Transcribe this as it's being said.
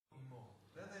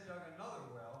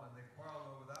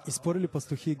И спорили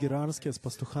пастухи герарские с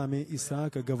пастухами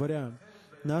Исаака, говоря: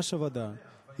 «Наша вода».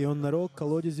 И он нарек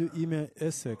колодезю имя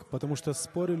Эсек, потому что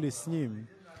спорили с ним.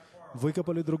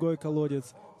 Выкопали другой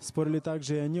колодец, спорили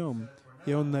также и о нем.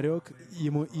 И он нарек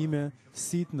ему имя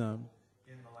Ситна.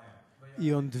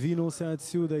 И он двинулся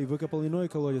отсюда и выкопал иной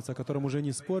колодец, о котором уже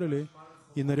не спорили,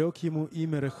 и нарек ему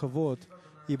имя Реховод,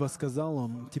 ибо сказал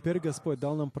он: «Теперь Господь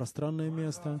дал нам пространное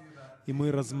место, и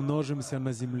мы размножимся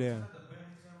на земле».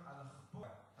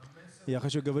 Я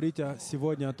хочу говорить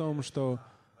сегодня о том, что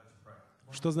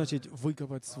значит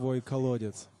выкопать свой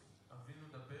колодец.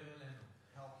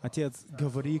 Отец,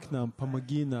 говори к нам,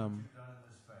 помоги нам.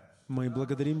 Мы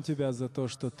благодарим Тебя за то,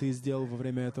 что Ты сделал во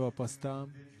время этого поста.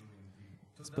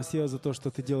 Спасибо за то,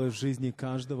 что Ты делаешь в жизни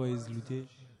каждого из людей.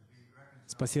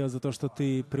 Спасибо за то, что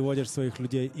Ты приводишь своих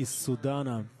людей из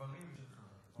Судана.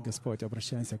 Господь,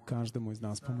 обращайся к каждому из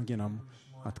нас. Помоги нам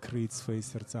открыть свои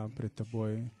сердца пред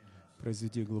Тобой.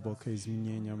 Произведи глубокое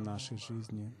изменение в нашей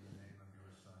жизни.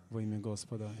 Во имя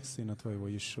Господа, Сына Твоего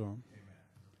Иешуа.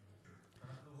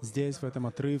 Здесь, в этом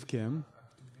отрывке,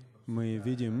 мы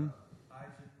видим,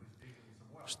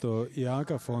 что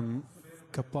Иаков, он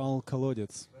копал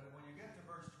колодец.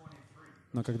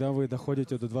 Но когда вы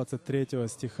доходите до 23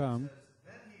 стиха,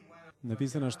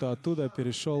 написано, что оттуда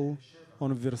перешел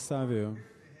он в Вирсавию.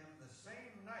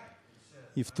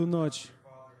 И в ту ночь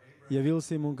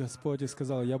явился ему Господь и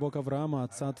сказал: «Я Бог Авраама,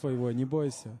 отца твоего, не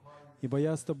бойся, ибо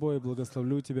я с тобой,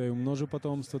 благословлю тебя и умножу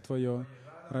потомство твое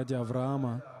ради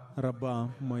Авраама,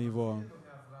 раба моего».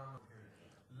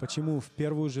 Почему в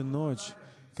первую же ночь,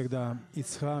 когда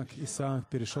Исаак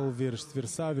перешел в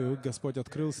Вирсавию, Господь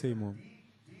открылся ему?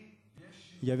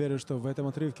 Я верю, что в этом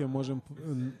отрывке мы можем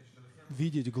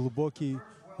видеть глубокий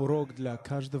урок для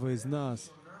каждого из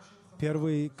нас.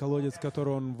 Первый колодец,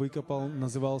 который он выкопал,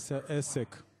 назывался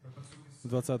Эсек. В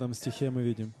 20 стихе мы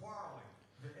видим.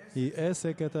 И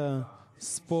Эсек — это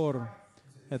спор,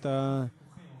 это,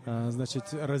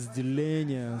 значит,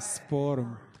 разделение, спор,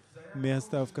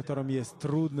 место, в котором есть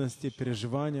трудности,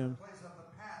 переживания.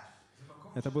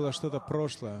 Это было что-то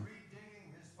прошлое.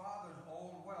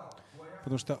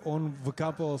 Потому что он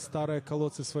выкапывал старые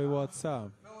колодцы своего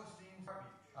отца.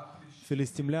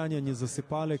 Филистимляне не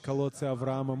засыпали колодцы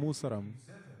Авраама мусором.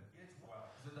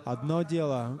 Одно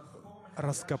дело —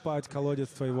 раскопать колодец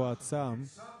твоего отца,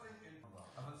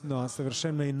 но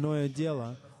совершенно иное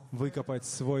дело — выкопать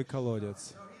свой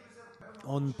колодец.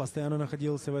 Он постоянно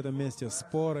находился в этом месте,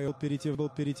 спор, и был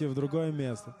перейти в другое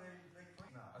место.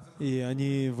 И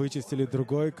они вычистили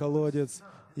другой колодец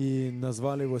и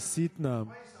назвали его Ситна.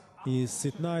 И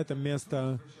Ситна — это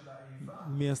место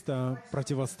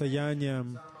противостояния,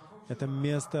 это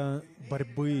место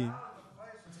борьбы.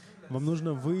 Вам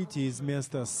нужно выйти из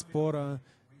места спора.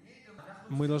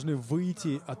 Мы должны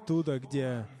выйти оттуда,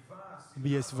 где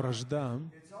есть вражда.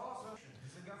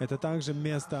 Это также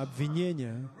место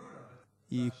обвинения.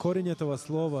 И корень этого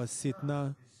слова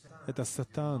 «ситна» — это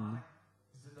сатан.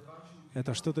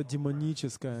 Это что-то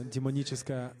демоническое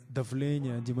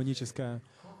давление, демоническое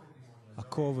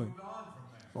оковы.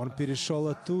 Он перешел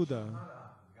оттуда.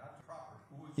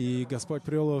 И Господь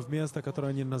привел его в место, которое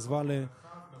они назвали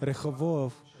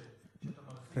Реховод.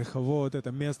 Реховод —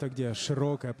 это место, где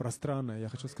широкое, пространное. Я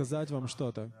хочу сказать вам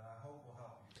что-то,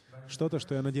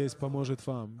 что, я надеюсь, поможет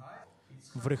вам.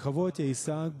 В Реховоте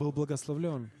Исаак был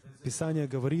благословлен. Писание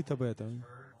говорит об этом.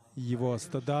 Его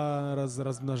стада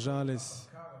размножались.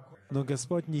 Но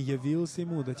Господь не явился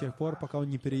ему до тех пор, пока он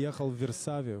не переехал в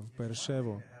Вирсавию, в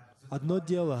Бершеву. Одно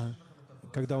дело,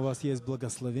 когда у вас есть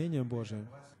благословение Божие,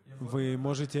 вы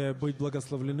можете быть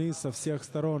благословлены со всех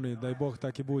сторон, и дай Бог,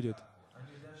 так и будет.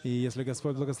 И если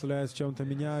Господь благословляет в чем-то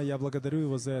меня, я благодарю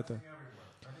Его за это.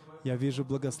 Я вижу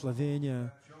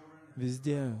благословение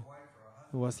везде.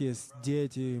 У вас есть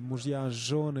дети, мужья,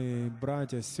 жены,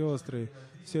 братья, сестры.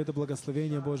 Все это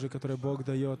благословение Божие, которое Бог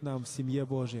дает нам в семье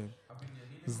Божьей.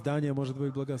 Здание может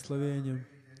быть благословением.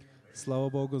 Слава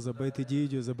Богу за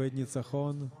Бейт-Идидию, за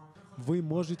Бейт-Ницахон. Вы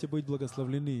можете быть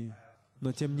благословлены,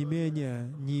 но тем не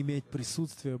менее не иметь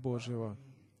присутствия Божьего.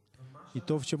 И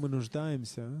то, в чем мы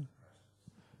нуждаемся,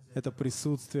 это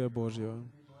присутствие Божье.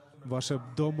 Ваш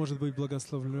дом может быть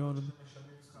благословлен.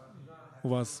 У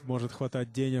вас может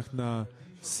хватать денег на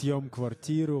съем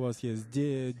квартиры, у вас есть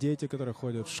дети, которые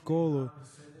ходят в школу.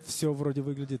 Все вроде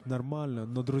выглядит нормально,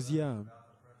 но, друзья,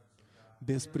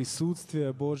 без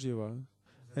присутствия Божьего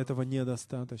этого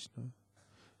недостаточно.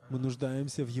 Мы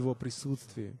нуждаемся в Его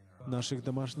присутствии, в наших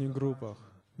домашних группах,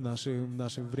 в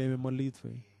наше время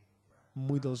молитвы.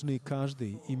 Мы должны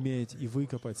каждый иметь и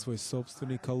выкопать свой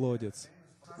собственный колодец.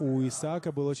 У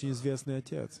Исаака был очень известный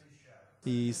отец.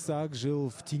 И Исаак жил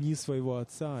в тени своего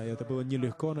отца, и это было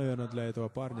нелегко, наверное, для этого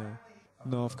парня.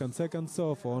 Но в конце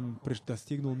концов он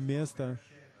достигнул места,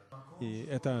 и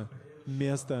это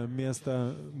место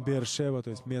Бершева, то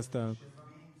есть место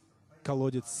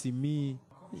колодец семи,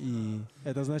 и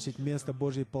это значит место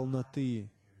Божьей полноты.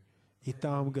 И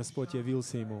там Господь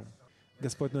явился ему.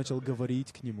 Господь начал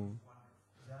говорить к нему.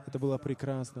 Это было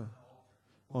прекрасно.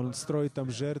 Он строит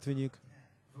там жертвенник,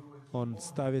 он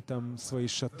ставит там свои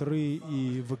шатры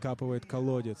и выкапывает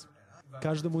колодец.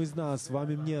 Каждому из нас, вам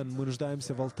и мне, мы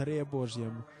нуждаемся в алтаре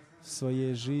Божьем в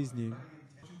своей жизни.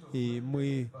 И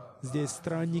мы здесь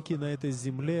странники на этой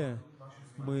земле,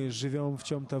 мы живем в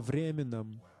чем-то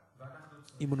временном,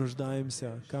 и мы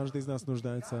нуждаемся, каждый из нас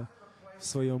нуждается в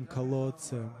своем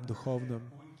колодце духовном.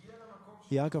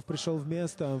 Иаков пришел в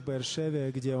место в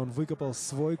Бершеве, где он выкопал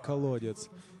свой колодец.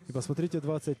 И посмотрите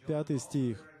 25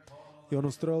 стих. «И он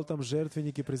устроил там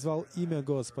жертвенник и призвал имя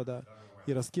Господа,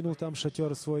 и раскинул там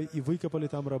шатер свой, и выкопали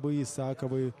там рабы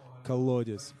Исааковы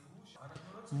колодец».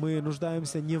 Мы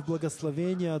нуждаемся не в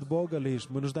благословении от Бога лишь,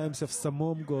 мы нуждаемся в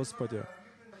самом Господе.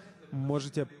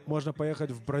 Можно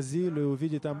поехать в Бразилию и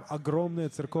увидеть там огромные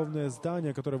церковные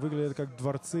здания, которые выглядят как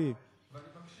дворцы.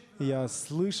 Я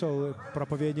слышал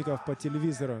проповедников по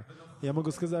телевизору. Я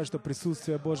могу сказать, что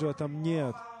присутствия Божьего там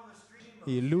нет.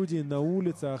 И люди на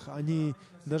улицах, они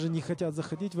даже не хотят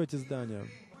заходить в эти здания.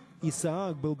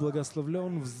 Исаак был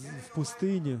благословлен в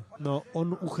пустыне, но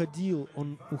он уходил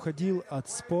от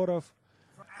споров,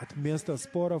 от места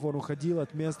споров, он уходил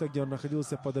от места, где он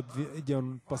находился, где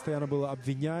он постоянно был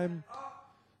обвиняем.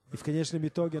 И в конечном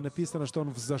итоге написано, что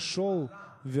он взошел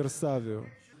в Версавию.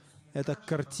 Это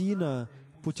картина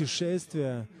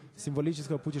путешествия,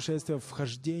 символического путешествия,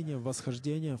 вхождения,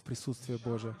 восхождения в присутствие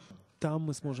Божие. Там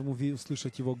мы сможем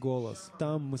услышать Его голос.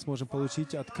 Там мы сможем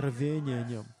получить откровение о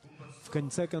Нем. В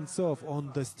конце концов,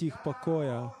 он достиг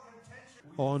покоя.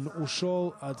 Он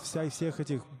ушел от всех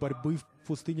этих борьбы в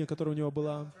пустыне, которая у него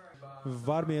была. В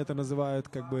армии это называют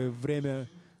как бы время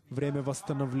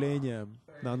восстановления.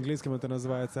 На английском это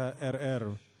называется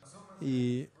РР.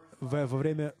 И во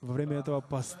время этого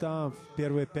поста, в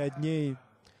первые 5 дней,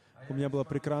 у меня было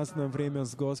прекрасное время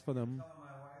с Господом.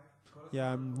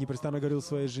 Я непрестанно говорил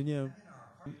своей жене,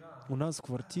 у нас в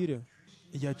квартире,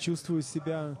 я чувствую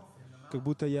себя, как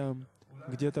будто я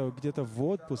где-то в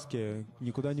отпуске,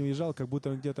 никуда не уезжал, как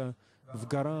будто где-то в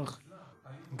горах.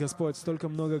 Господь столько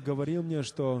много говорил мне,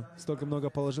 столько много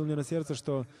положил мне на сердце,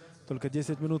 что только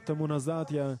 10 минут тому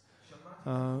назад я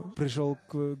пришел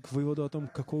к выводу о том,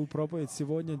 какую проповедь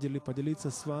сегодня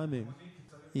поделиться с вами.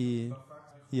 И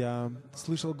я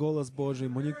слышал голос Божий.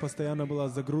 Моник постоянно была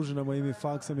загружена моими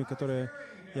факсами, которые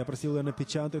я просил ее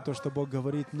напечатать, то, что Бог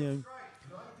говорит мне.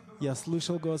 Я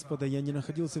слышал Господа, я не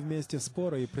находился в месте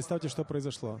спора. И представьте, что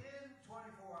произошло.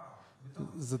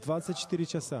 За 24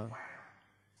 часа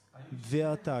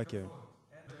 2 атаки.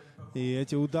 И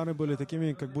эти удары были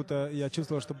такими, как будто я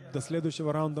чувствовал, что до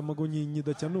следующего раунда могу не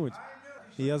дотянуть.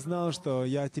 И я знал, что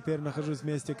я теперь нахожусь в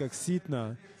месте, как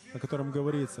Ситна, о котором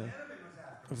говорится.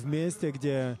 В месте,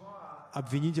 где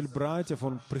обвинитель братьев,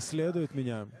 он преследует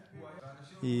меня.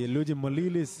 И люди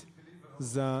молились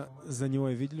за него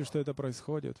и видели, что это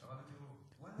происходит.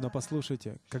 Но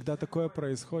послушайте, когда такое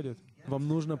происходит, вам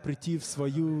нужно прийти в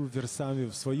свою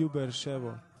Версавию, в свою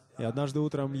Бершеву. И однажды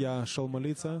утром я шел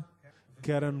молиться,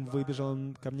 Кэрен выбежал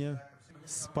ко мне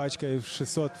с пачкой в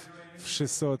 600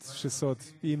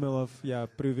 имейлов. Я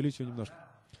преувеличиваю немножко.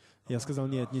 Я сказал,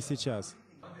 нет, не сейчас.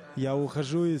 Я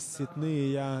ухожу из Ситны,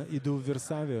 и я иду в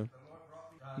Версавию.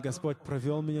 Господь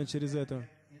провел меня через это.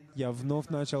 Я вновь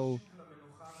начал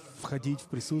входить в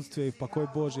присутствие и в покой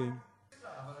Божий.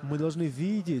 Мы должны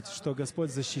видеть, что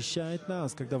Господь защищает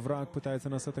нас, когда враг пытается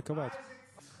нас атаковать.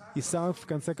 Исаак, в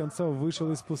конце концов,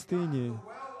 вышел из пустыни,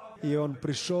 и он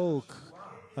пришел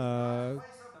к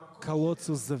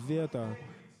колодцу завета,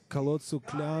 колодцу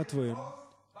клятвы.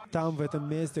 Там, в этом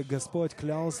месте, Господь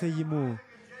клялся ему,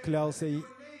 клялся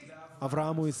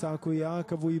Аврааму, Исааку,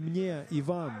 Иакову и мне, и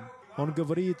вам. Он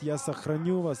говорит, я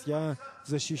сохраню вас, я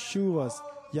защищу вас,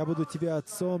 я буду тебе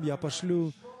отцом, я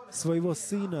пошлю своего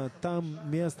сына, там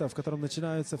место, в котором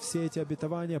начинаются все эти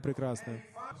обетования прекрасные.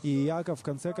 И Иаков, в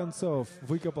конце концов,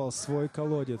 выкопал свой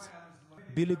колодец.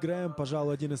 Билли Грэм,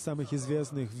 пожалуй, один из самых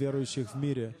известных верующих в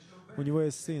мире. У него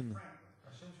есть сын,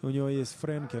 у него есть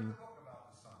Фрэнклин.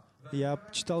 Я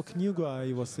читал книгу о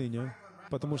его сыне,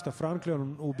 потому что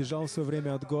Франклин убежал в свое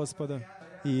время от Господа.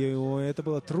 И это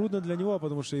было трудно для него,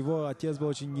 потому что его отец был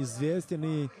очень неизвестен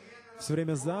и все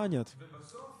время занят.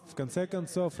 В конце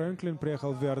концов, Фрэнклин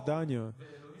приехал в Иорданию,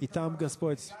 и там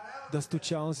Господь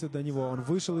достучался до него. Он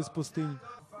вышел из пустынь,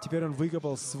 теперь он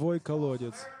выкопал свой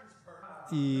колодец.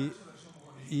 И,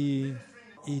 и,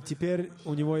 и теперь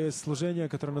у него есть служение,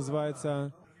 которое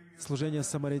называется служение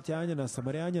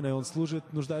самарянина, и он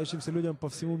служит нуждающимся людям по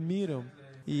всему миру.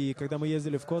 И когда мы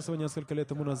ездили в Косово несколько лет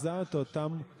тому назад, то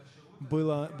там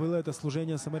было это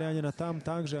служение самарянина, там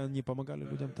также они помогали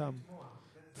людям там.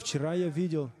 Вчера я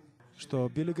видел, что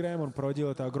Билли Грэм, он проводил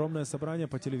это огромное собрание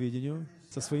по телевидению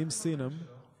со своим сыном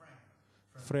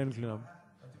Фрэнклином.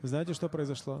 Вы знаете, что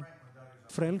произошло?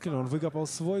 Фрэнклин, он выкопал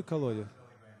свой колодец.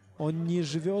 Он не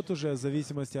живет уже в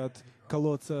зависимости от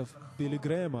колодца Билли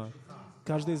Грэма.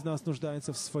 Каждый из нас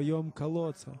нуждается в своем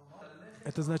колодце.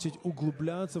 Это значит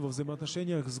углубляться во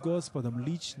взаимоотношениях с Господом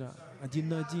лично, один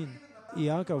на один.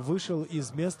 Иаков вышел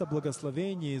из места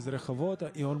благословения, из Реховота,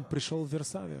 и он пришел в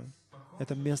Версавию.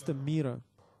 Это место мира.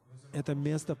 Это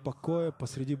место покоя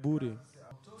посреди бури.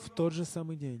 В тот же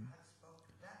самый день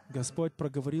Господь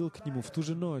проговорил к нему, в ту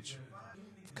же ночь.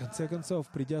 В конце концов,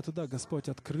 придя туда, Господь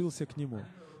открылся к нему.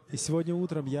 И сегодня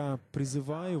утром я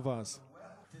призываю вас,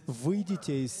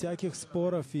 выйдите из всяких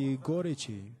споров и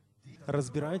горечей.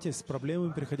 Разбирайтесь с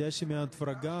проблемами, приходящими от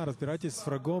врага. Разбирайтесь с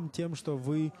врагом тем, что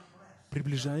вы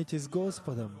приближаетесь с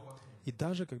Господом. И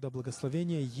даже когда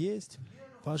благословение есть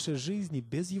в вашей жизни,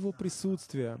 без Его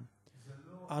присутствия,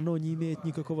 оно не имеет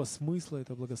никакого смысла,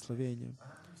 это благословение.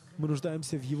 Мы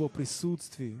нуждаемся в Его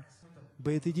присутствии.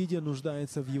 Бейт-Идидия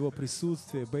нуждается в Его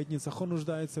присутствии. Бейт-Ницахон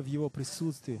нуждается в Его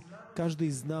присутствии. Каждый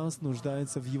из нас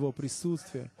нуждается в Его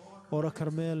присутствии. Ора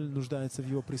Кармель нуждается в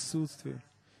Его присутствии.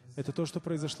 Это то, что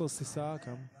произошло с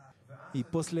Исааком. И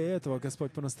после этого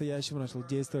Господь по-настоящему начал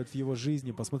действовать в его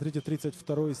жизни. Посмотрите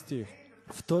 32 стих.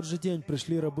 «В тот же день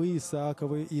пришли рабы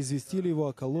Исааковы и известили его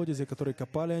о колодезе, который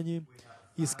копали они,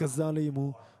 и сказали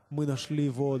ему: мы нашли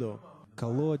воду».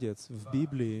 Колодец в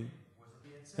Библии,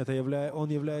 он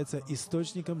является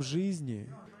источником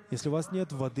жизни. Если у вас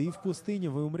нет воды в пустыне,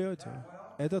 вы умрете.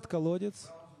 Этот колодец,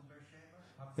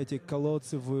 эти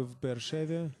колодцы в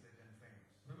Бершеве,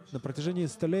 на протяжении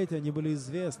столетий они были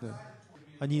известны.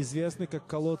 Они известны как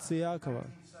колодцы Иакова.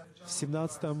 В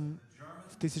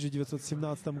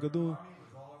 1917 году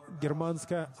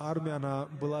германская армия, она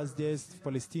была здесь, в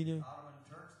Палестине,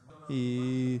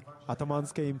 и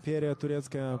Отtomанская империя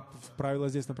турецкая правила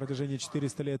здесь на протяжении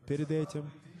 400 лет перед этим.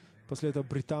 После этого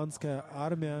британская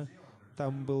армия,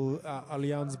 там был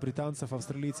альянс британцев,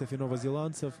 австралийцев и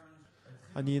новозеландцев.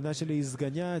 Они начали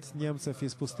изгонять немцев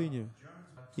из пустыни.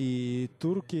 И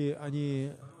турки,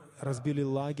 они разбили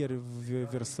лагерь в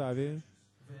Версавии.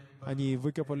 Они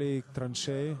выкопали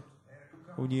траншеи.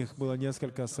 У них было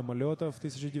несколько самолетов в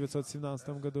 1917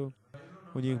 году.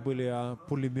 У них были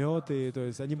пулеметы, то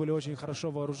есть они были очень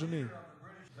хорошо вооружены.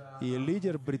 И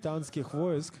лидер британских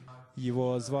войск,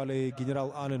 его звали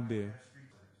генерал Алленби.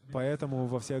 Поэтому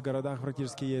во всех городах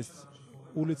практически есть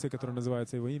улицы, которые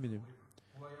называются его именем.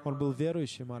 Он был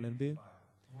верующим, Алленби.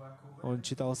 Он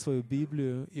читал свою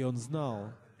Библию, и он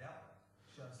знал,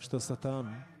 что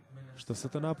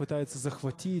сатана пытается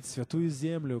захватить святую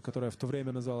землю, которая в то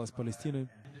время называлась Палестиной,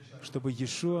 чтобы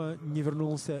Иешуа не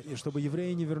вернулся, и чтобы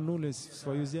евреи не вернулись в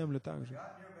свою землю также.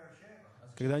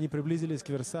 Когда они приблизились к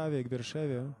Версавии, к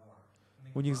Бершеве,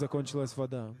 у них закончилась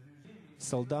вода.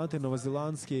 Солдаты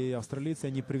новозеландские и австралийцы,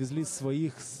 они привезли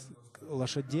своих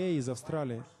лошадей из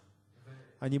Австралии.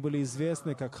 Они были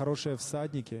известны как хорошие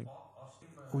всадники.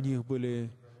 У них были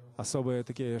особые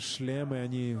такие шлемы,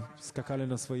 они скакали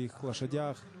на своих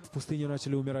лошадях. В пустыне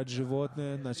начали умирать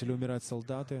животные, начали умирать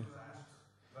солдаты.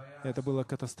 Это было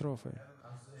катастрофой.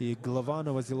 И глава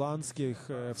новозеландских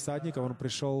всадников, он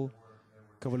пришел,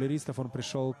 кавалеристов, он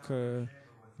пришел к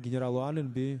генералу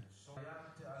Алленби,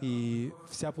 и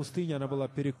вся пустыня, она была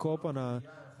перекопана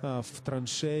в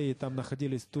траншеи, там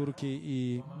находились турки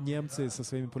и немцы со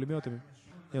своими пулеметами.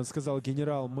 И он сказал: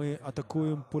 генерал, мы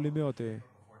атакуем пулеметы,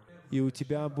 и у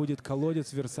тебя будет колодец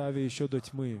в Версавии еще до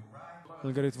тьмы.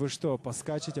 Он говорит: вы что,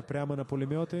 поскачете прямо на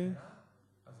пулеметы?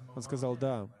 Он сказал: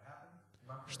 да.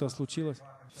 Что случилось?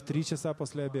 В 3 часа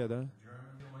после обеда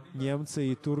немцы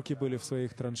и турки были в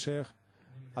своих траншеях,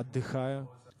 отдыхая.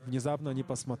 Внезапно они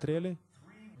посмотрели,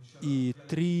 и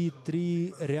три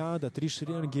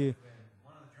шеренги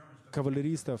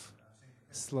кавалеристов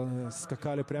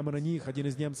скакали прямо на них. Один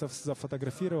из немцев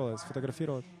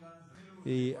сфотографировал.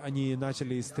 И они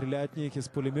начали стрелять в них из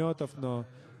пулеметов, но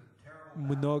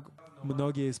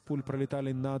многие из пуль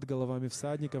пролетали над головами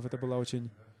всадников. Это была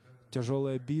очень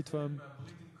тяжелая битва.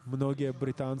 Многие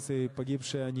британцы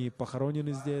погибшие, они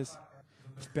похоронены здесь.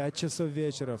 В 5 часов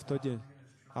вечера в тот день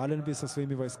Алленби со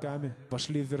своими войсками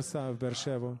пошли в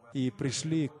Бершеву и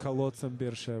пришли к колодцам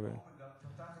Бершевы.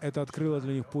 Это открыло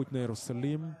для них путь на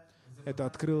Иерусалим. Это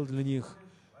открыло для них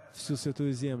всю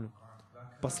Святую Землю.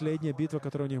 Последняя битва,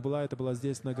 которая у них была, это была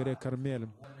здесь, на горе Кармель.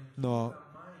 Но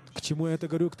к чему я это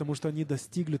говорю? К тому, что они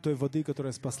достигли той воды,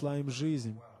 которая спасла им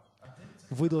жизнь.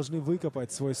 Вы должны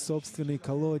выкопать свой собственный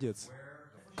колодец.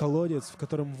 Колодец, в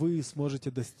котором вы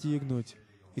сможете достигнуть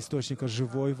источника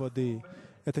живой воды.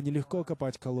 Это нелегко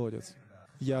копать колодец.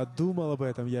 Я думал об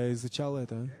этом, я изучал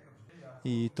это.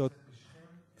 И тот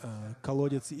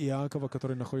колодец Иакова,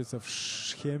 который находится в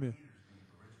Шхеме,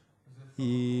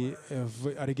 и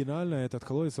оригинально этот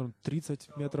колодец, он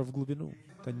 30 метров в глубину.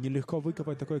 Это нелегко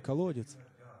выкопать такой колодец.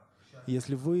 И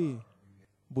если вы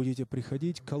будете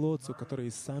приходить к колодцу, который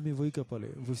сами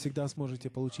выкопали, вы всегда сможете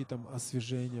получить там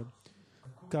освежение.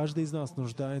 Каждый из нас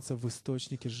нуждается в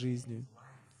источнике жизни,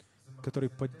 который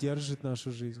поддержит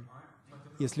нашу жизнь.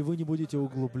 Если вы не будете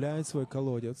углублять свой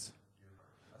колодец,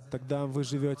 тогда вы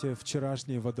живете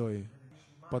вчерашней водой,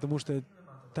 потому что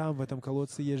там, в этом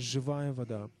колодце, есть живая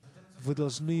вода. Вы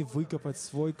должны выкопать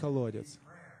свой колодец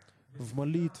в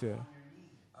молитве,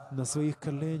 на своих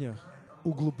коленях,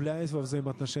 углубляясь во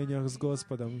взаимоотношениях с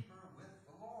Господом,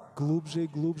 глубже и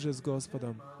глубже с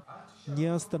Господом. Не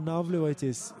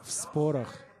останавливайтесь в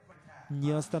спорах,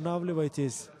 не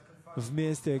останавливайтесь в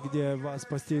месте, где вас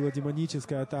постигла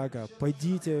демоническая атака.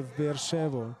 Пойдите в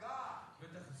Беэр-Шеву,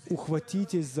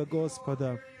 ухватитесь за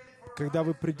Господа. Когда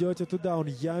вы придете туда, Он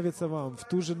явится вам в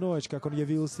ту же ночь, как Он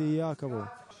явился Иакову.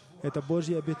 Это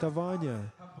Божье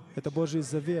обетование, это Божий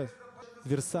завет.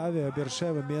 Версавия,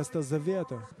 Беэр-Шева, место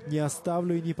завета. Не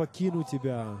оставлю и не покину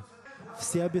тебя.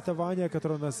 Все обетования,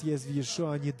 которые у нас есть в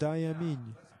Иешуа, они да и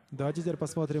аминь. Давайте теперь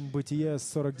посмотрим Бытие,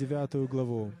 49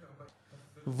 главу.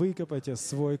 Выкопайте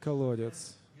свой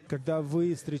колодец. Когда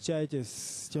вы встречаетесь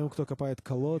с тем, кто копает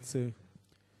колодцы,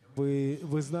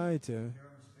 вы знаете,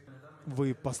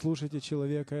 вы послушаете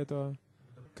человека этого,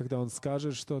 когда он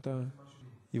скажет что-то,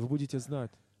 и вы будете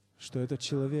знать, что этот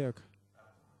человек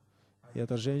и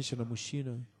эта женщина,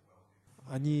 мужчина,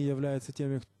 они являются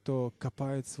теми, кто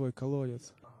копает свой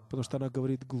колодец, потому что она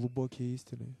говорит глубокие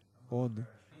истины.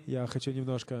 Я хочу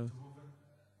немножко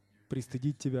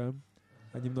пристыдить тебя,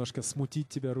 а немножко смутить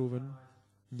тебя, Рувен.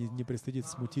 Не пристыдить,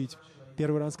 смутить.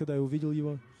 Первый раз, когда я увидел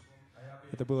его,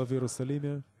 это было в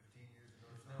Иерусалиме,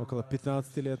 около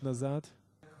 15 лет назад.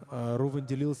 Рувен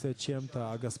делился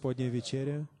чем-то о Господней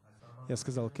вечере. Я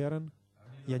сказал: Кэрен,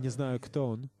 я не знаю, кто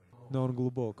он, но он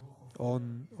глубок.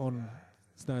 Он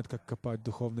знает, как копать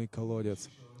духовный колодец.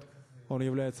 Он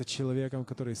является человеком,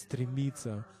 который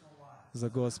стремится за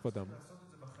Господом.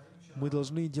 Мы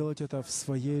должны делать это в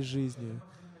своей жизни.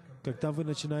 Когда вы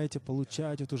начинаете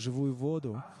получать эту живую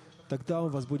воду, тогда у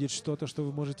вас будет что-то, что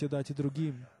вы можете дать и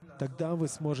другим. Тогда вы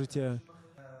сможете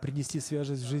принести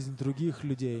свежесть в жизнь других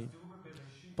людей.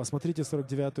 Посмотрите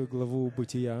 49 главу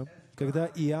Бытия. Когда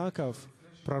Иаков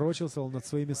пророчествовал над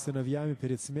своими сыновьями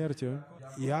перед смертью,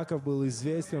 Иаков был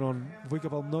известен, он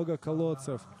выкопал много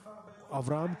колодцев.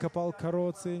 Авраам копал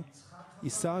колодцы,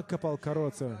 Исаак копал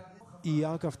колодцы. И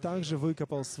Иаков также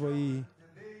выкопал свои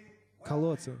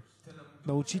колодцы.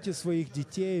 Научите своих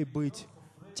детей быть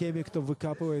теми, кто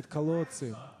выкапывает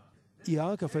колодцы.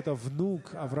 Иаков — это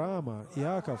внук Авраама.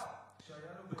 Иаков,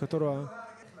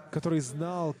 который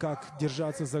знал, как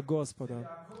держаться за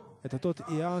Господа. Это тот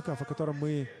Иаков, о котором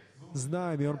мы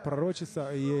знаем, и он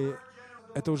пророчится, и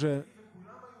это уже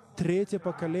третье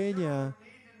поколение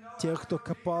тех, кто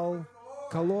копал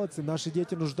колодцы. Наши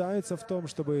дети нуждаются в том,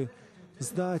 чтобы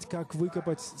знать, как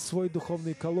выкопать свой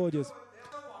духовный колодец.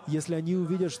 Если они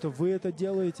увидят, что вы это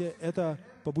делаете, это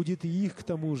побудит и их к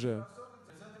тому же.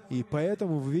 И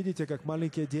поэтому вы видите, как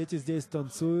маленькие дети здесь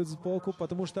танцуют сбоку,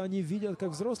 потому что они видят, как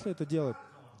взрослые это делают.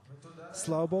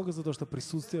 Слава Богу за то, что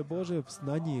присутствие Божие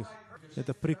на них.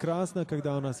 Это прекрасно,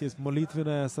 когда у нас есть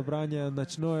молитвенное собрание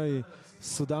ночное, и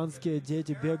суданские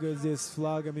дети бегают здесь с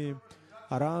флагами,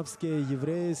 арабские,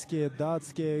 еврейские,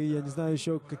 датские, я не знаю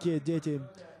еще, какие дети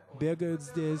бегают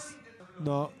здесь.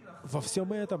 Но во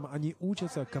всем этом они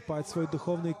учатся копать свой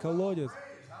духовный колодец.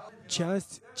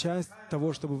 Часть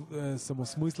того, чтобы само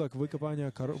смысла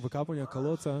выкапывания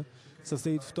колодца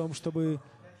состоит в том, чтобы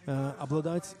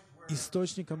обладать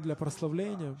источником для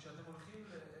прославления.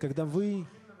 Когда вы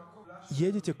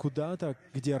едете куда-то,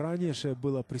 где раньше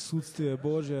было присутствие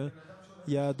Божие,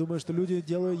 я думаю, что люди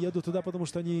едут туда, потому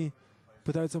что они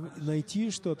пытаются найти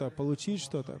что-то, получить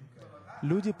что-то.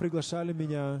 Люди приглашали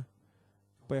меня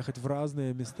поехать в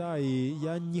разные места, и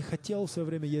я не хотел в свое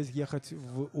время ехать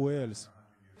в Уэльс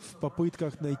в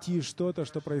попытках найти что-то,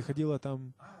 что происходило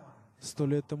там 100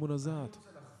 лет тому назад.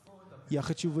 Я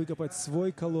хочу выкопать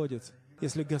свой колодец.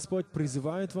 Если Господь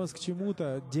призывает вас к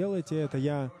чему-то, делайте это.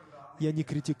 Я не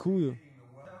критикую.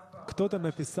 Кто-то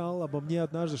написал обо мне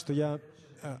однажды, что я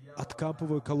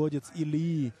откапываю колодец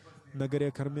Илии на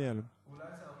горе Кармель.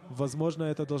 Возможно,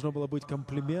 это должно было быть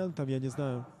комплиментом, я не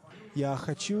знаю. Я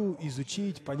хочу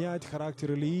изучить, понять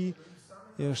характер Илии,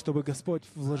 чтобы Господь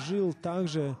вложил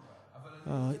также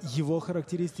Его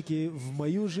характеристики в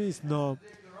мою жизнь, но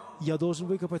я должен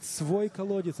выкопать свой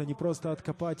колодец, а не просто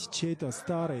откопать чей-то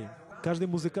старый. Каждый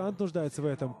музыкант нуждается в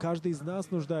этом, каждый из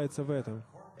нас нуждается в этом.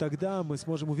 Тогда мы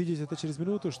сможем увидеть это через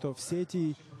минуту, что все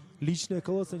эти личные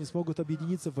колодцы, они смогут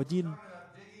объединиться в один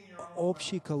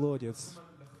общий колодец.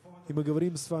 И мы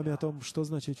говорим с вами о том, что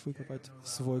значит выкопать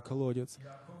свой колодец.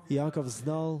 Иаков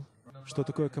знал, что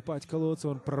такое копать колодцы,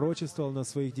 он пророчествовал на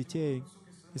своих детей.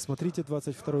 И смотрите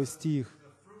 22 стих.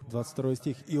 22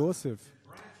 стих. Иосиф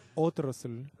 —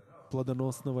 отрасль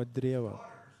плодоносного древа.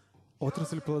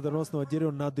 Отрасль плодоносного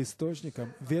дерева над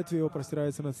источником. Ветви его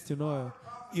простираются над стеной.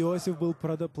 Иосиф был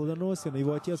плодоносен,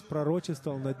 его отец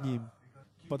пророчествовал над ним,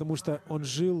 потому что он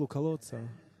жил у колодца.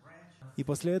 И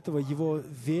после этого его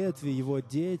ветви, его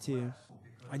дети,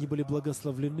 они были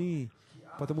благословлены,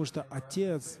 потому что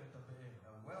отец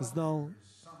знал,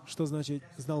 что значит,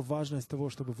 знал важность того,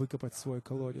 чтобы выкопать свой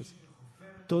колодец.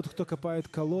 Тот, кто копает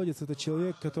колодец, это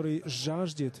человек, который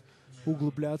жаждет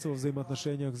углубляться во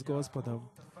взаимоотношениях с Господом.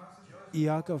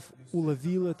 Иаков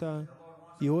уловил это,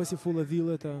 Иосиф уловил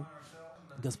это.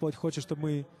 Господь хочет, чтобы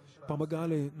мы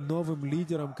помогали новым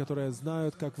лидерам, которые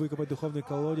знают, как выкопать духовный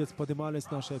колодец, поднимались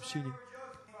в нашей общине.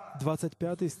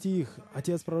 25 стих.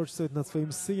 Отец пророчествует над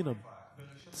своим сыном.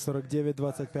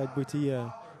 49:25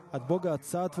 Бытие. От Бога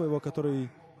Отца твоего, который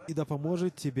и да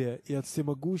поможет тебе, и от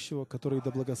Всемогущего, который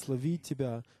да благословит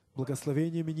тебя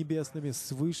благословениями небесными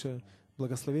свыше,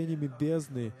 благословениями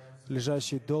бездны,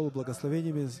 лежащей дол,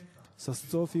 благословениями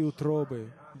сосцов и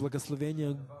утробы,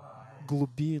 благословения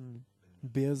глубин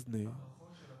бездны,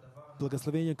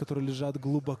 благословения, которые лежат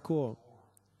глубоко.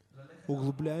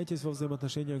 Углубляйтесь во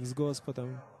взаимоотношениях с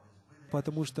Господом,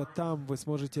 потому что там вы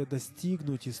сможете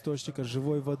достигнуть источника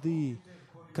живой воды.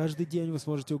 Каждый день вы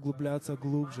сможете углубляться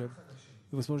глубже,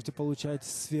 и вы сможете получать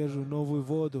свежую новую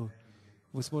воду.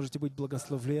 Вы сможете быть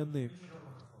благословленны,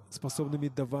 способными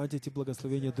давать эти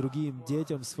благословения другим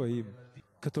детям своим,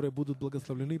 которые будут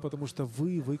благословлены, потому что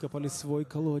вы выкопали свой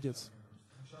колодец.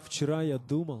 Вчера я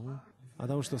думал о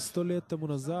том, что 100 лет тому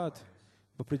назад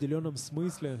в определенном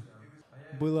смысле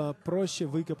было проще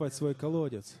выкопать свой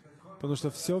колодец, потому что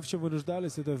все, в чем вы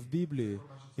нуждались, это в Библии.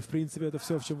 И, в принципе, это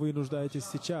все, в чем вы нуждаетесь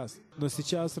сейчас. Но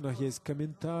сейчас у нас есть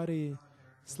комментарии.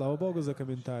 Слава Богу за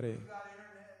комментарии.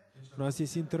 У нас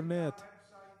есть интернет.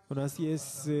 У нас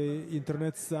есть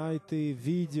интернет-сайты,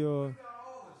 видео.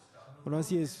 У нас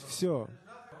есть все.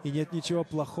 И нет ничего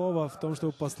плохого в том,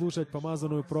 чтобы послушать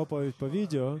помазанную проповедь по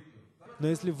видео. Но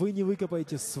если вы не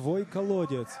выкопаете свой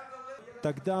колодец,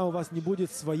 тогда у вас не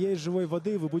будет своей живой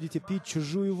воды, вы будете пить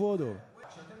чужую воду.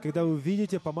 Когда вы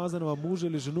увидите помазанного мужа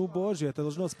или жену Божью, это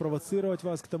должно спровоцировать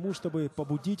вас к тому, чтобы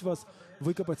побудить вас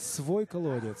выкопать свой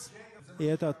колодец. И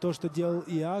это то, что делал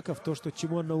Иаков, то,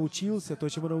 чему он научился, то,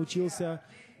 чему научился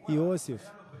Иосиф.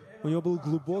 У него был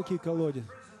глубокий колодец.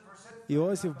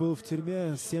 Иосиф был в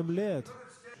тюрьме 7 лет.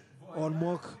 Он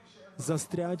мог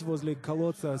застрять возле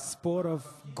колодца споров,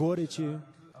 горечи,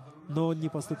 но он не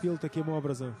поступил таким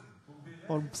образом.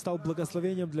 Он стал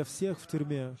благословением для всех в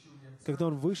тюрьме. Когда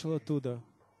он вышел оттуда,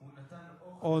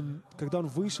 он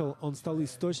стал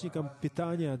источником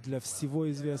питания для всего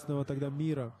известного тогда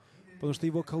мира, потому что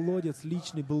его колодец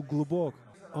личный был глубок.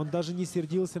 Он даже не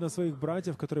сердился на своих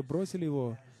братьев, которые бросили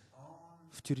его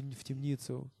в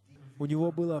темницу.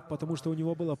 Потому что у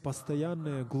него было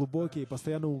постоянное, глубокие,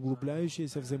 постоянно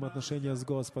углубляющиеся взаимоотношения с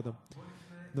Господом.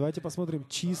 Давайте посмотрим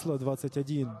числа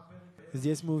 21.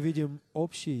 Здесь мы увидим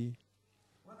общий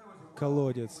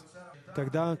колодец.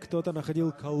 Когда кто-то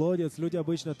находил колодец, люди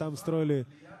обычно там строили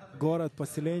город,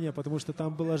 поселение, потому что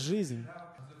там была жизнь.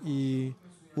 И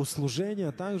у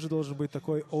служения также должен быть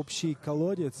такой общий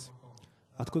колодец,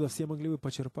 откуда все могли бы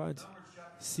почерпать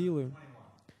силы.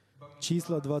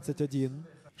 Числа 21,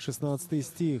 16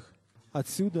 стих.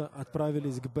 «Отсюда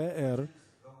отправились к Беэр»,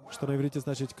 что на иврите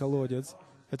значит «колодец».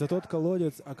 Это тот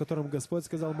колодец, о котором Господь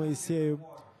сказал Моисею: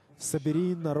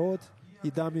 «Собери народ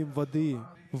и дам им воды».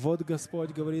 Вот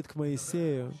Господь говорит к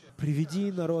Моисею: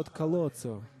 «Приведи народ к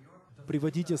колодцу».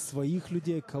 Приводите своих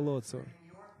людей к колодцу.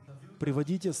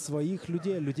 Приводите своих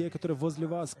людей, которые возле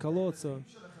вас, к колодцу.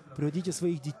 Приводите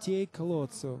своих детей к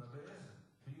колодцу.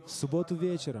 В субботу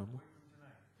вечером,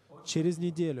 через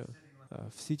неделю,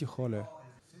 в Сити-холле.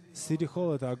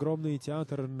 Сити-холл — это огромный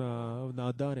театр на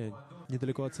Адане,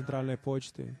 недалеко от центральной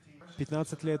почты.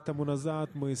 15 лет тому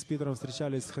назад мы с Питером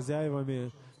встречались с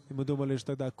хозяевами, и мы думали, что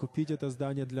тогда купить это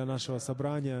здание для нашего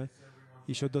собрания,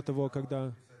 еще до того,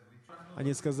 когда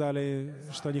Они сказали,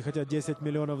 что они хотят $10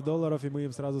 миллионов, и мы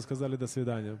им сразу сказали «до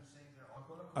свидания».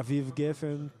 Авив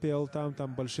Гефен пел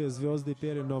там большие звезды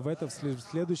пели, но в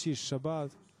следующий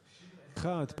шаббат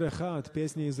Хат,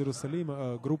 песня из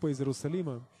Иерусалима, группа из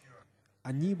Иерусалима,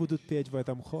 они будут петь в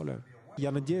этом холле.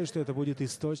 Я надеюсь, что это будет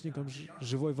источником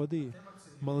живой воды.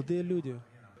 Молодые люди,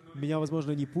 меня,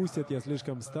 возможно, не пустят, я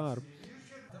слишком стар.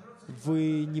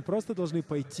 Вы не просто должны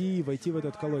войти в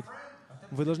этот колодец,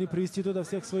 вы должны привести туда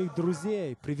всех своих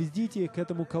друзей, приведите их к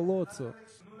этому колодцу,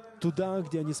 туда,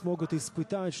 где они смогут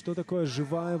испытать, что такое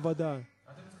живая вода.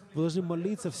 Вы должны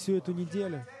молиться всю эту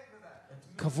неделю.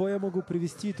 Кого я могу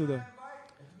привести туда?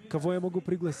 Кого я могу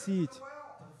пригласить?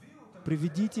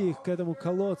 Приведите их к этому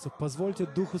колодцу, позвольте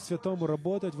Духу Святому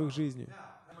работать в их жизни.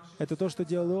 Это то, что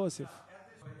делал Иосиф.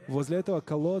 Возле этого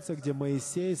колодца, где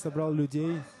Моисей собрал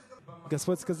людей,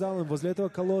 Господь сказал им: возле этого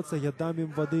колодца я дам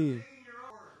им воды.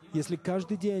 Если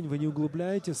каждый день вы не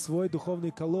углубляете свой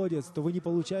духовный колодец, то вы не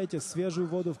получаете свежую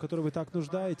воду, в которой вы так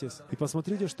нуждаетесь. И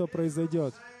посмотрите, что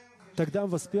произойдет. Тогда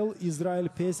воспел Израиль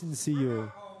песнь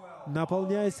сию: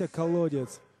 «Наполняйся,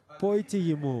 колодец, пойте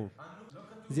ему».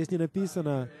 Здесь не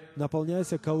написано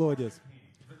 «наполняйся, колодец».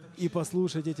 И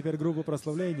послушайте теперь группу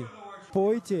прославлений.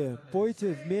 Пойте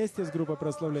вместе с группой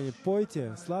прославлений.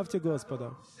 Пойте, славьте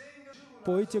Господа.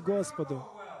 Пойте Господу.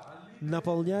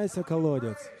 Наполняйся,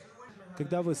 колодец.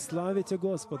 Когда вы славите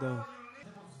Господа,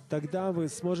 тогда вы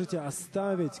сможете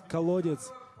оставить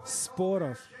колодец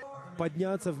споров,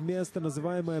 подняться в место,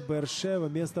 называемое Бершева,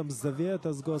 местом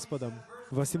завета с Господом.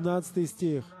 18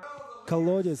 стих.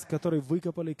 Колодец, который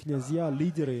выкопали князья,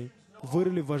 лидеры,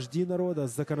 вырыли вожди народа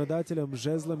с законодателем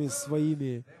жезлами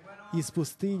своими, из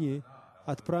пустыни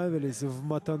отправились в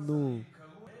Матану.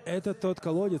 Это тот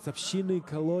колодец, общинный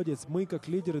колодец. Мы, как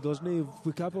лидеры, должны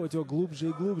выкапывать его глубже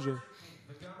и глубже.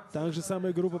 Так же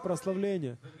самая группа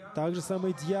прославления, так же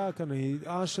самые диаконы, и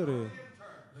ашеры,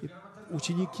 и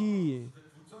ученики,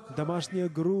 домашние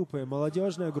группы,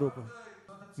 молодежная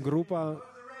группа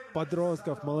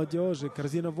подростков, молодежи,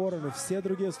 корзина воронов, все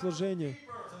другие служения.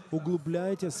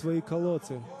 Углубляйте свои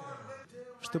колодцы,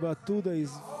 чтобы оттуда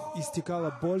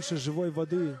истекало больше живой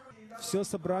воды. Все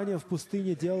собрание в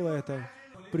пустыне делало это.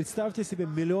 Представьте себе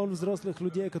 1 миллион взрослых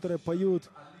людей, которые поют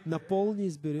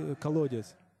 «Наполнись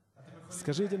колодец».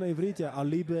 Скажите на иврите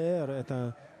 «Али-беэр» —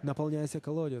 это «наполняйся,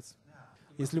 колодец».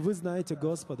 Если вы знаете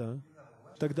Господа,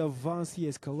 тогда в вас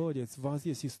есть колодец, в вас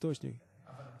есть источник.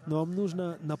 Но вам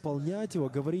нужно наполнять его,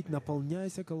 говорить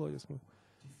 «наполняйся, колодец мой».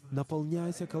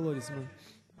 «Наполняйся, колодец мой».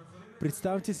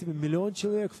 Представьте себе 1 миллион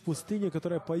человек в пустыне,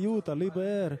 которые поют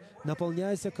 «Али-беэр»,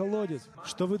 «наполняйся, колодец».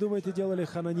 Что вы думаете, делали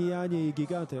хананияне и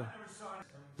гигаты?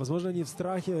 Возможно, они в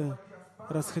страхе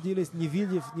расходились, не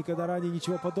видев никогда ранее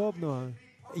ничего подобного.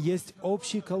 Есть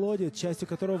общий колодец, частью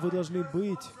которого вы должны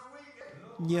быть.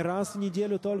 Не раз в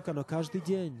неделю только, но каждый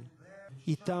день.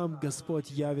 И там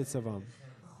Господь явится вам.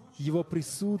 Его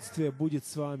присутствие будет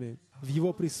с вами. В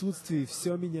Его присутствии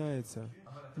все меняется.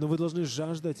 Но вы должны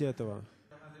жаждать этого.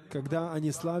 Когда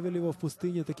они славили Его в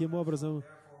пустыне таким образом,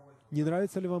 не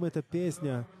нравится ли вам эта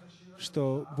песня,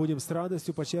 что будем с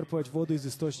радостью почерпывать воду из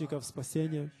источников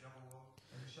спасения?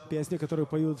 Песня, которую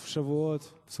поют в Шавуот,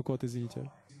 в Суккот,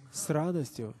 извините. С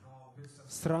радостью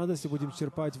будем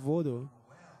черпать воду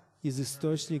из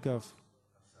источников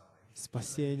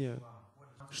спасения.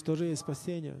 Что же есть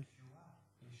спасение?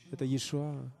 Это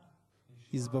Иешуа,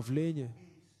 избавление,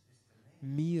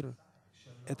 мир.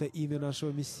 Это имя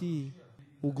нашего Мессии.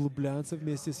 Углубляться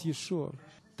вместе с Иешуа.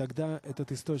 Тогда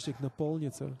этот источник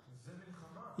наполнится.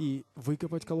 И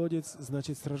выкопать колодец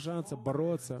значит сражаться,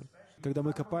 бороться. Когда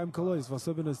мы копаем колодец, в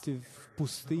особенности в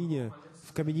пустыне,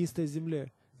 в каменистой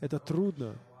земле, это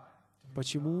трудно.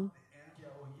 Почему?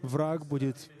 Враг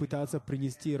будет пытаться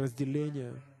принести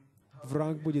разделение.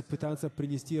 Враг будет пытаться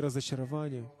принести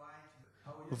разочарование.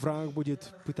 Враг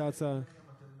будет пытаться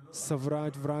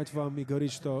врать вам и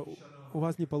говорить, что у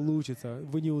вас не получится,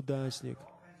 вы неудачник.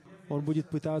 Он будет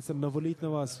пытаться навалить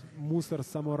на вас мусор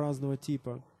самого разного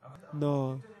типа.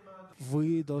 Но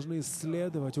вы должны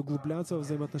исследовать, углубляться в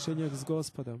взаимоотношениях с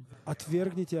Господом.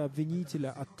 Отвергните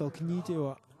обвинителя, оттолкните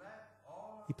его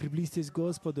и приблизьтесь к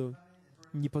Господу.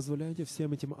 Не позволяйте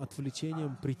всем этим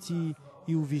отвлечениям прийти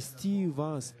и увести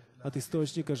вас от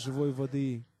источника живой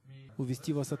воды,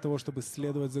 увести вас от того, чтобы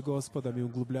следовать за Господом и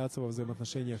углубляться во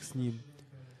взаимоотношениях с Ним.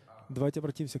 Давайте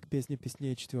обратимся к Песне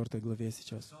Песней, 4 главе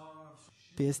сейчас.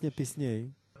 Песня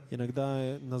Песней.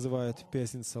 Иногда называют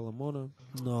Песнь Соломона,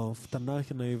 но в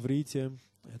Танахе на иврите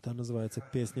это называется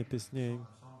Песня Песней.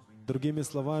 Другими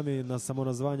словами, на само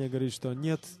название говорит, что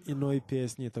нет иной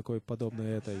песни такой,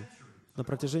 подобной этой. На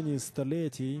протяжении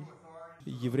столетий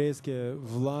еврейские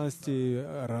власти,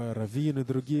 раввины,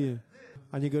 другие,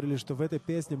 они говорили, что в этой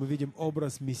песне мы видим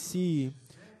образ Мессии,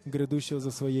 грядущего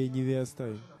за своей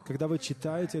невестой. Когда вы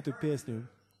читаете эту песню,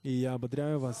 и я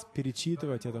ободряю вас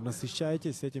перечитывать это,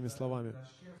 насыщайтесь этими словами,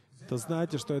 то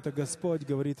знайте, что это Господь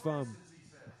говорит вам.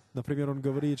 Например, Он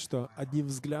говорит, что одним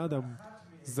взглядом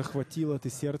захватило ты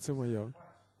сердце мое.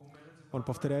 Он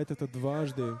повторяет это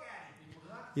дважды.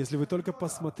 Если вы только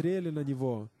посмотрели на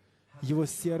Него, Его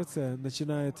сердце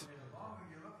начинает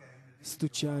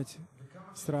стучать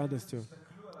с радостью.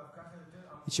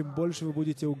 И чем больше вы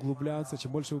будете углубляться,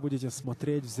 чем больше вы будете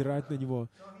смотреть, взирать на Него,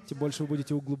 тем больше вы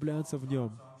будете углубляться в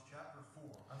Нем.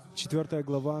 4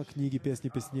 глава книги «Песни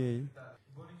песней»,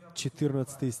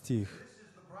 14 стих.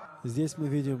 Здесь мы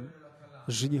видим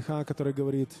жениха, который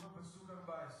говорит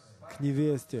к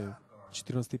невесте,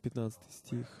 14-15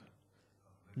 стих.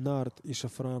 «Нард и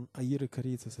шафран, аир и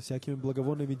корица, со всякими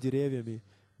благовонными деревьями,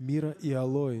 мира и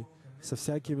алой, со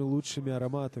всякими лучшими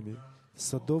ароматами,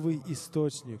 садовый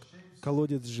источник,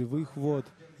 колодец живых вод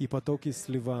и поток из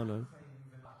Ливана».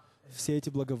 Все эти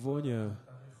благовония,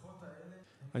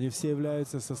 они все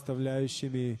являются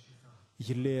составляющими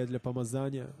елея для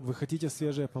помазания. Вы хотите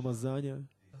свежее помазание?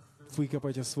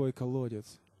 Выкопайте свой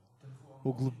колодец.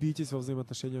 Углубитесь во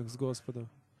взаимоотношениях с Господом.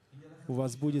 У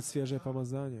вас будет свежее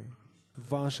помазание.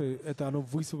 Это оно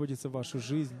высвободится в вашу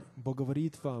жизнь. Бог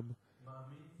говорит вам,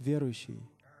 верующий,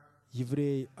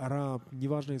 еврей, араб,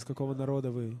 неважно из какого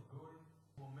народа вы,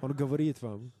 Он говорит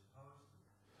вам,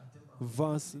 в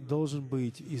вас должен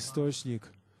быть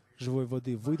источник живой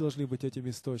воды. Вы должны быть этим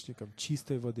источником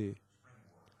чистой воды,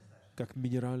 как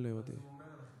минеральной воды.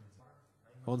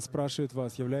 Он спрашивает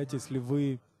вас, являетесь ли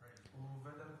вы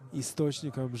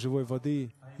источником живой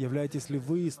воды? Являетесь ли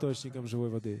вы источником живой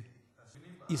воды?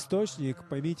 Источник,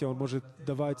 поймите, он может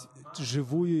давать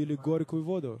живую или горькую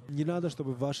воду. Не надо,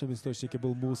 чтобы в вашем источнике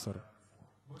был мусор.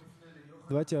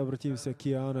 Давайте обратимся к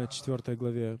Иоанна 4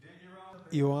 главе.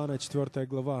 Иоанна 4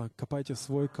 глава. Копайте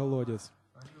свой колодец.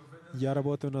 Я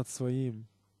работаю над своим.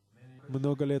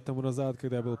 Много лет тому назад,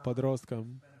 когда я был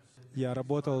подростком, я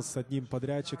работал с одним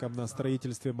подрядчиком на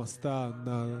строительстве моста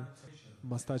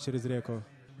через реку.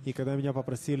 И когда меня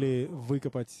попросили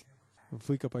выкопать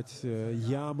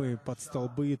ямы под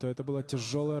столбы, то это была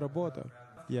тяжелая работа.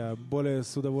 Я более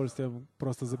с удовольствием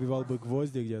просто забивал бы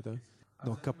гвозди где-то.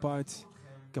 Но копать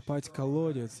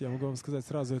колодец, я могу вам сказать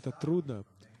сразу, это трудно,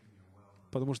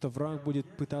 потому что враг будет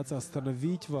пытаться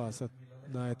остановить вас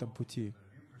на этом пути.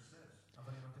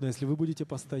 Но если вы будете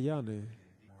постоянны,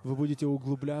 вы будете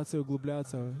углубляться и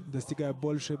углубляться, достигая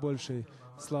большей и большей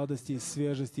сладости,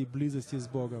 свежести и близости с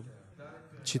Богом.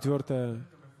 4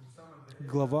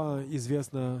 глава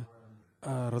известна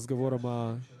разговором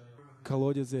о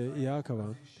колодезе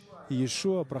Иакова. И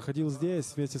Иешуа проходил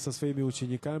здесь вместе со своими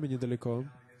учениками недалеко.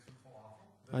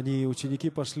 Ученики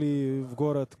пошли в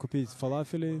город купить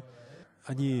фалафели.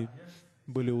 Они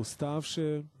были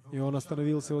уставшие, и Он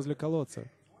остановился возле колодца.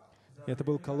 И это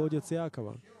был колодец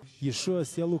Иакова. Иешуа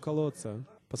сел у колодца.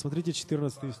 Посмотрите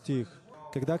 14 стих.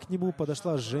 Когда к Нему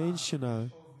подошла женщина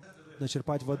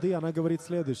начерпать воды, она говорит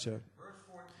следующее.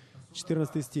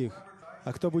 14 стих.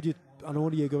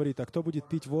 Он ей говорит, а кто будет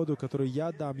пить воду, которую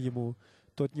я дам ему,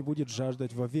 тот не будет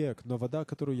жаждать вовек, но вода,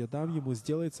 которую я дам ему,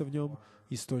 сделается в нем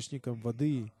источником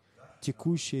воды,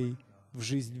 текущей в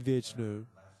жизнь вечную.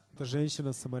 Эта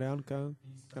женщина-самарянка,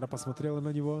 она посмотрела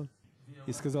на Него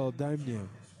и сказала, дай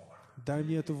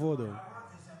мне эту воду.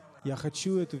 Я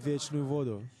хочу эту вечную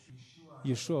воду.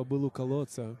 Иешуа был у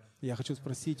колодца. Я хочу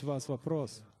спросить вас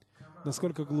вопрос.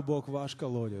 Насколько глубок ваш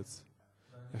колодец?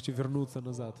 Я хочу вернуться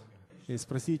назад и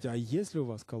спросить, а есть ли у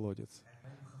вас колодец?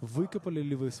 Выкопали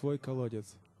ли вы свой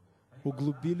колодец?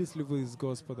 Углубились ли вы с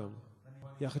Господом?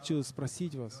 Я хочу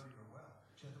спросить вас,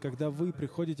 когда вы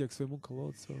приходите к своему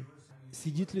колодцу,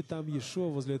 сидит ли там Иешуа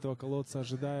возле этого колодца,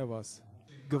 ожидая вас?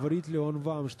 Говорит ли Он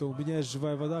вам, что у меня есть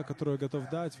живая вода, которую я готов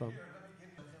дать вам?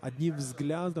 Одним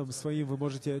взглядом своим вы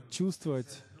можете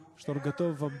чувствовать, что Он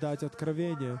готов вам дать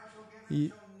откровение.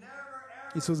 И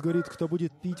Иисус говорит, кто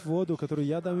будет пить воду, которую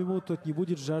я дам ему, тот не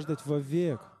будет жаждать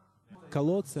вовек.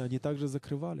 Колодцы, они также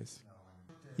закрывались.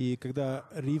 И когда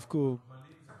Ривку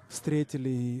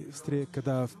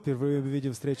когда впервые мы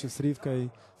видим встречу с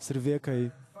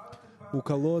Ревекой у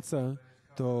колодца,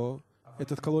 то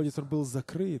этот колодец, он был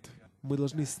закрыт. Мы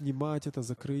должны снимать это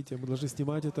закрытие, мы должны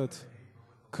снимать эту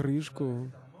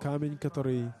крышку, камень,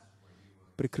 который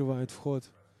прикрывает вход,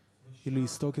 или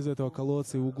исток из этого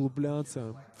колодца, и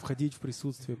углубляться, входить в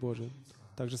присутствие Божие.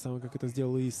 Так же самое, как это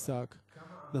сделал Исаак.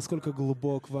 Насколько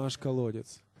глубок ваш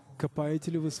колодец?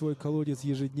 Копаете ли вы свой колодец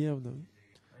ежедневно?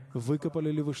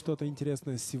 Выкопали ли вы что-то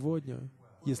интересное сегодня?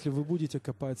 Если вы будете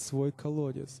копать свой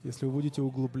колодец, если вы будете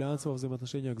углубляться во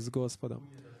взаимоотношениях с Господом,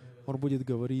 Он будет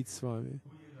говорить с вами.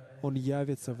 Он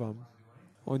явится вам.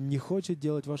 Он не хочет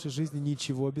делать в вашей жизни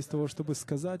ничего без того, чтобы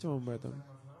сказать вам об этом.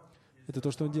 Это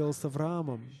то, что Он делал с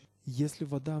Авраамом. Есть ли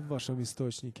вода в вашем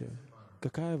источнике?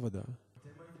 Какая вода?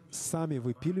 Сами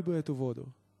вы пили бы эту воду?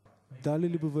 Дали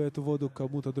ли бы вы эту воду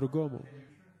кому-то другому?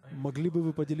 Могли бы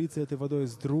вы поделиться этой водой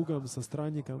с другом, со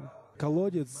странником?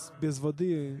 Колодец без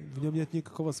воды, в нем нет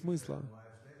никакого смысла.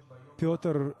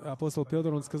 Апостол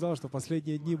Петр, он сказал, что в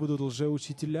последние дни будут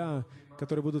лжеучителя,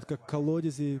 которые будут как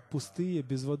колодези пустые,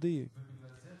 без воды.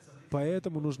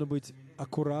 Поэтому нужно быть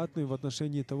аккуратным в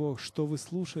отношении того, что вы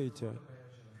слушаете.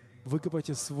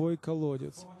 Выкопайте свой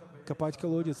колодец. Копать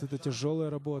колодец — это тяжелая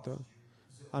работа.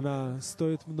 Она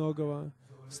стоит многого,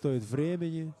 стоит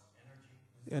времени,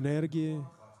 энергии,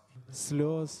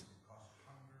 слез,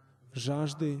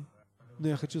 жажды. Но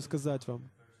я хочу сказать вам,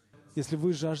 если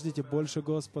вы жаждете больше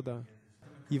Господа,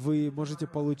 и вы можете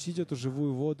получить эту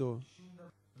живую воду,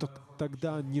 то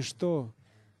тогда ничто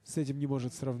с этим не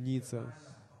может сравниться.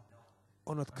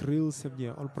 Он открылся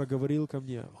мне, Он проговорил ко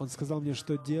мне, Он сказал мне,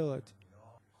 что делать.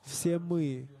 Все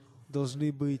мы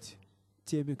должны быть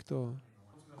теми, кто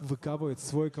выкапывает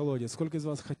свой колодец. Сколько из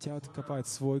вас хотят копать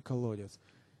свой колодец?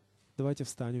 Давайте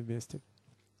встанем вместе.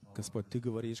 Господь, Ты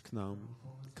говоришь к нам,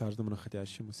 каждому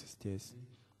находящемуся здесь,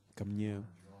 ко мне.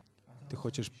 Ты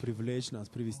хочешь привлечь нас,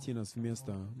 привести нас в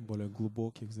место более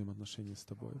глубоких взаимоотношений с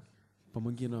Тобой.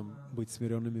 Помоги нам быть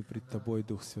смиренными пред Тобой,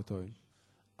 Дух Святой.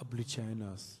 Обличай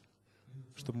нас,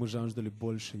 чтобы мы жаждали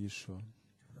больше еще,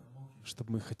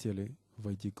 чтобы мы хотели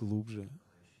войти глубже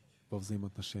во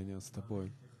взаимоотношения с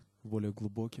Тобой, в более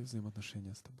глубокие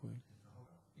взаимоотношения с Тобой.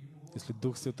 Если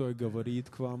Дух Святой говорит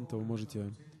к вам, то вы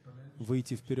можете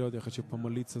выйти вперед. Я хочу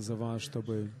помолиться за вас,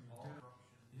 чтобы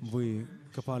вы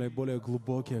копали более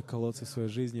глубокие колодцы в своей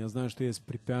жизни. Я знаю, что есть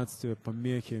препятствия,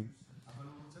 помехи,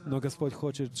 но Господь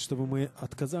хочет, чтобы мы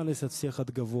отказались от всех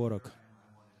отговорок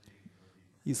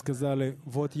и сказали: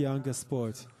 «Вот я,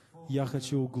 Господь, я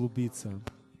хочу углубиться».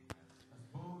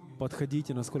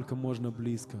 Подходите, насколько можно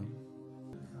близко.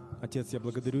 Отец, я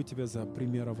благодарю Тебя за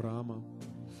пример Авраама,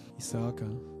 Исаака,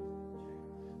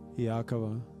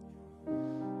 Иакова,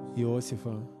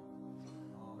 Иосифа,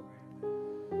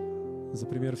 за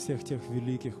пример всех тех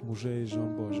великих мужей и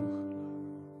жен Божьих,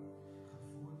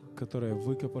 которые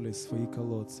выкопали свои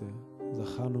колодцы, за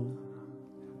Хану,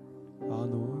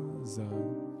 Анну, за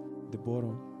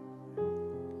Дебору.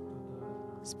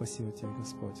 Спасибо Тебе,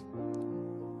 Господь,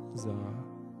 за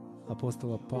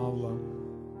апостола Павла,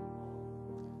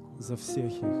 за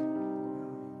всех их,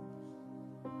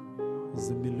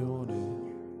 за миллионы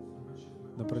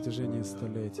на протяжении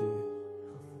столетий,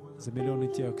 за миллионы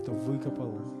тех, кто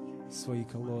выкопал свои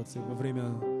колодцы во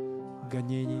время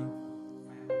гонений,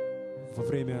 во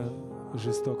время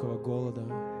жестокого голода,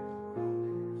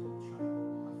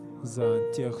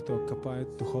 за тех, кто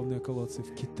копает духовные колодцы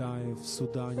в Китае, в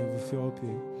Судане, в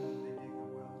Эфиопии.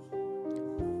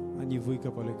 Они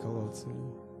выкопали колодцы.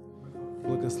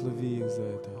 Благослови их за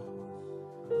это.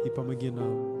 И помоги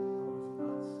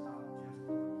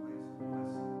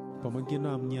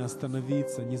нам не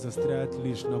остановиться, не застрять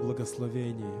лишь на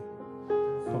благословении.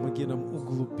 Помоги нам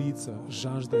углубиться,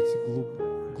 жаждать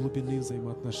глубины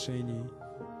взаимоотношений,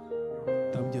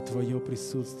 там, где Твое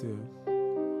присутствие.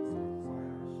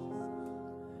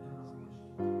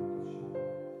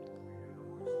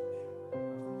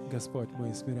 Господь,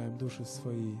 мы смиряем души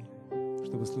свои,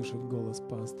 чтобы слышать голос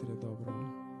пастыря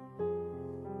доброго.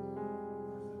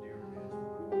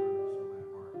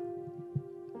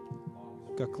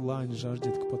 Как лань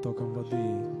жаждет к потокам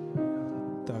воды,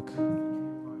 так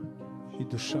и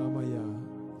душа моя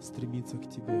стремится к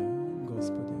Тебе,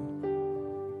 Господи.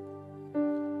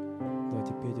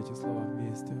 Давайте петь эти слова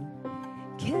вместе.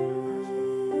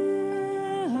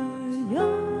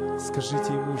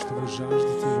 Скажите Ему, что вы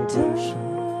жаждете Его больше.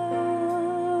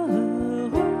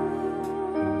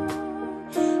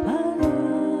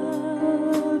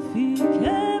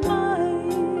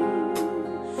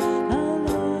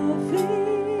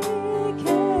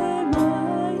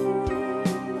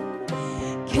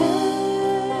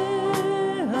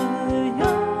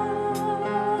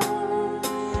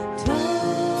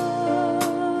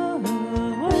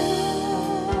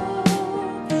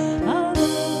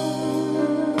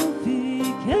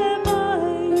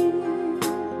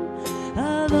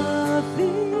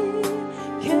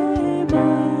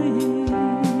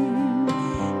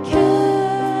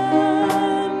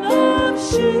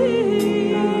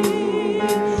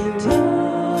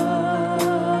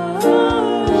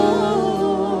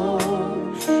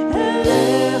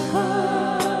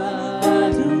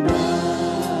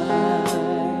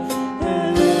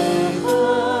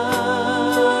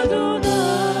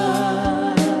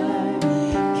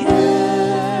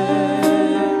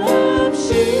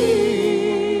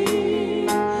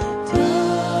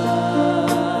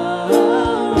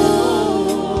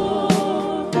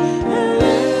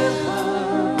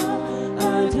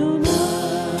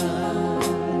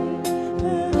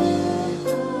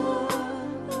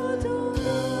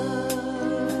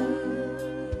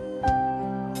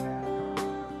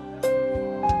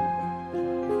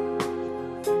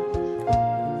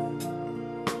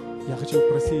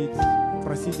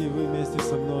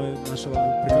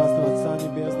 нашего прекрасного Отца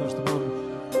Небесного, чтобы Он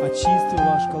очистил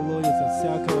ваш колодец от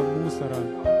всякого мусора.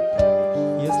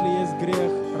 Если есть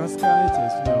грех,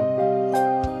 раскайтесь в нем.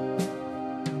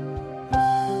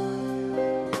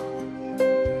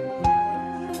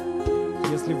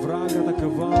 Если враг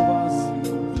атаковал вас,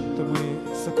 то мы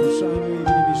сокрушаем его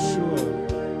именем Иешуа.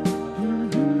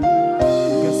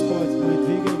 Господь, мы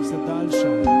двигаемся дальше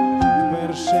к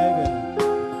Беэр-Шеве,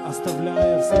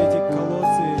 оставляя все эти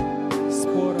колодцы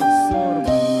споров, ссор,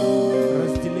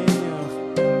 разделения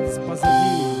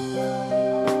позади,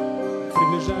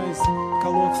 приближаясь к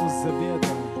колодцу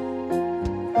завета,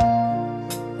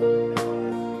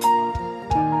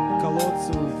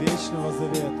 колодцу вечного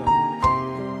завета,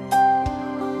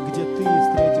 где Ты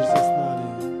встретишься с нами.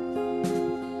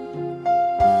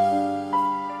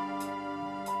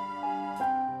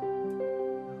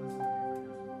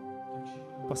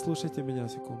 Послушайте меня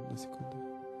секунду, на секунду.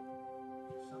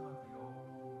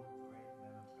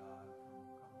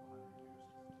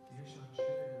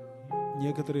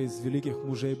 Некоторые из великих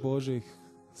мужей Божьих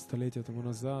столетия тому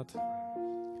назад,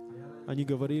 они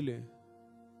говорили,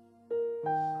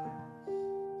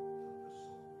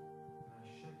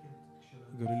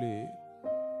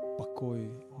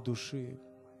 покой души.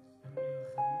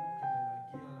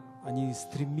 Они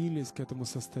стремились к этому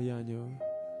состоянию,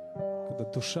 когда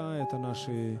душа — это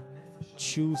наши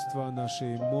чувства,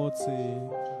 наши эмоции,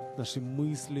 наши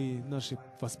мысли, наши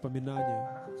воспоминания.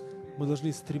 Мы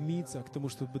должны стремиться к тому,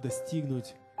 чтобы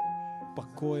достигнуть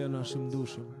покоя нашим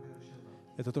душам.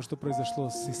 Это то, что произошло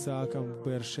с Исааком в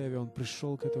Беэр-Шеве. Он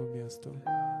пришел к этому месту,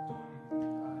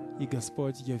 и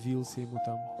Господь явился ему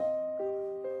там,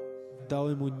 дал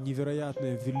ему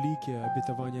невероятное, великие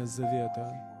обетования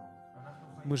завета.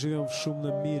 Мы живем в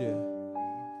шумном мире,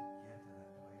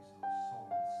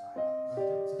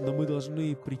 но мы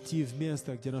должны прийти в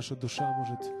место, где наша душа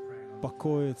может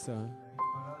покоиться.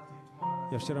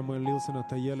 Я вчера молился на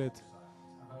Таелет,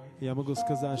 и я могу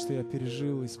сказать, что я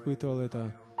пережил, испытывал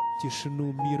это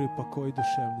тишину, мир и покой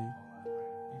душевный.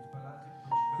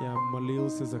 Я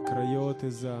молился за Крайот,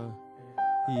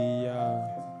 и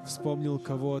я вспомнил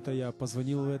кого-то, я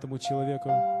позвонил этому человеку.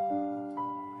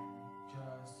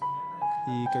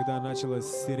 И когда началась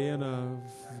сирена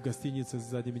в гостинице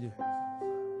сзади меня,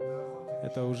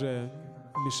 это уже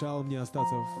мешало мне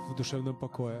остаться в душевном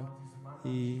покое.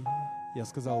 И я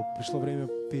сказал, пришло время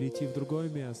перейти в другое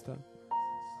место,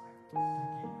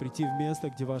 прийти в место,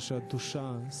 где ваша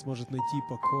душа сможет найти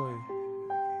покой.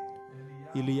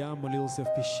 Илья молился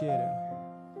в пещере,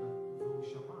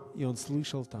 и он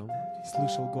слышал там,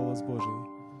 слышал голос Божий.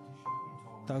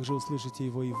 Также услышите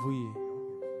его и вы.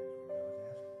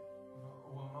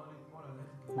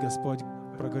 Господь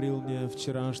проговорил мне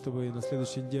вчера, чтобы на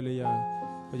следующей неделе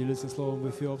я поделился словом в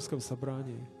эфиопском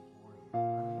собрании.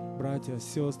 Братья,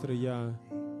 сестры, я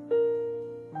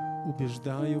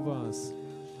убеждаю вас,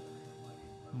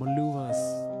 молю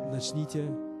вас, начните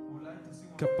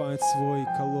копать свой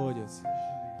колодец.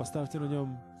 Поставьте на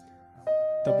нем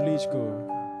табличку.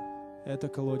 Это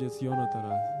колодец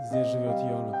Йонатана. Здесь живет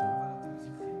Йонатан.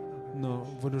 Но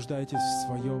вы нуждаетесь в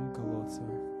своем колодце.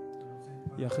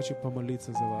 Я хочу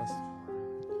помолиться за вас.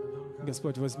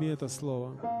 Господь, возьми это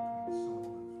слово.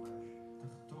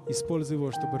 Используй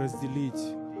его, чтобы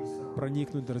разделить,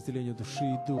 проникнуть до разделения души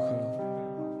и духа.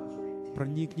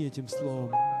 Проникни этим словом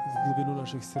в глубину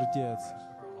наших сердец.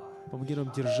 Помоги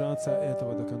нам держаться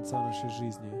этого до конца нашей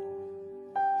жизни,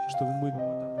 чтобы мы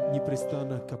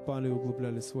непрестанно копали и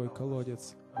углубляли свой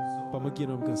колодец. Помоги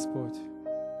нам, Господь.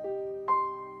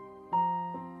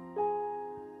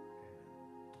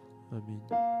 Аминь.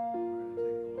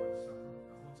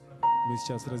 Мы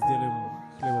сейчас разделим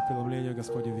хлебопреломление,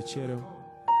 Господню вечерю,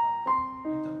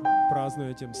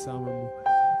 празднуя тем самым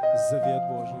завет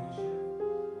Божий.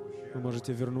 Вы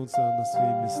можете вернуться на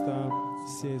свои места,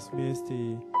 сесть вместе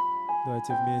и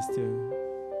давайте вместе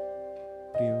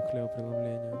примем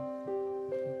хлебопреломление.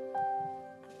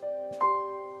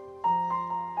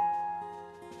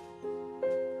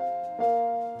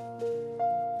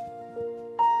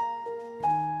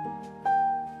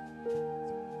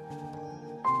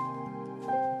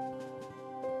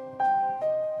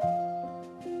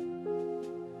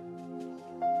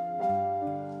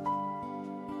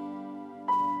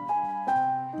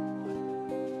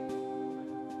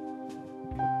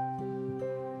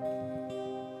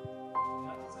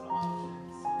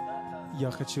 Я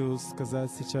хочу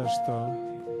сказать сейчас, что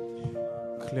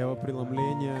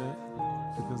хлебопреломление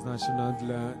предназначено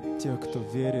для тех, кто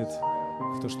верит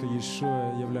в то, что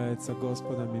Иешуа является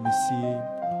Господом и Мессией,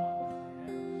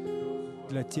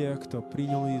 для тех, кто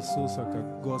принял Иисуса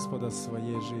как Господа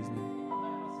своей жизни.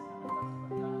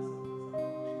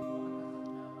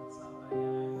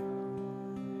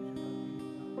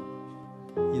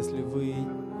 Если вы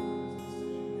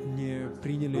не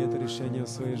приняли это решение в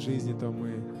своей жизни, то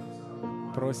мы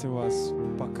просим вас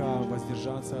пока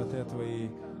воздержаться от этого и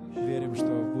верим, что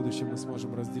в будущем мы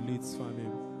сможем разделить с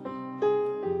вами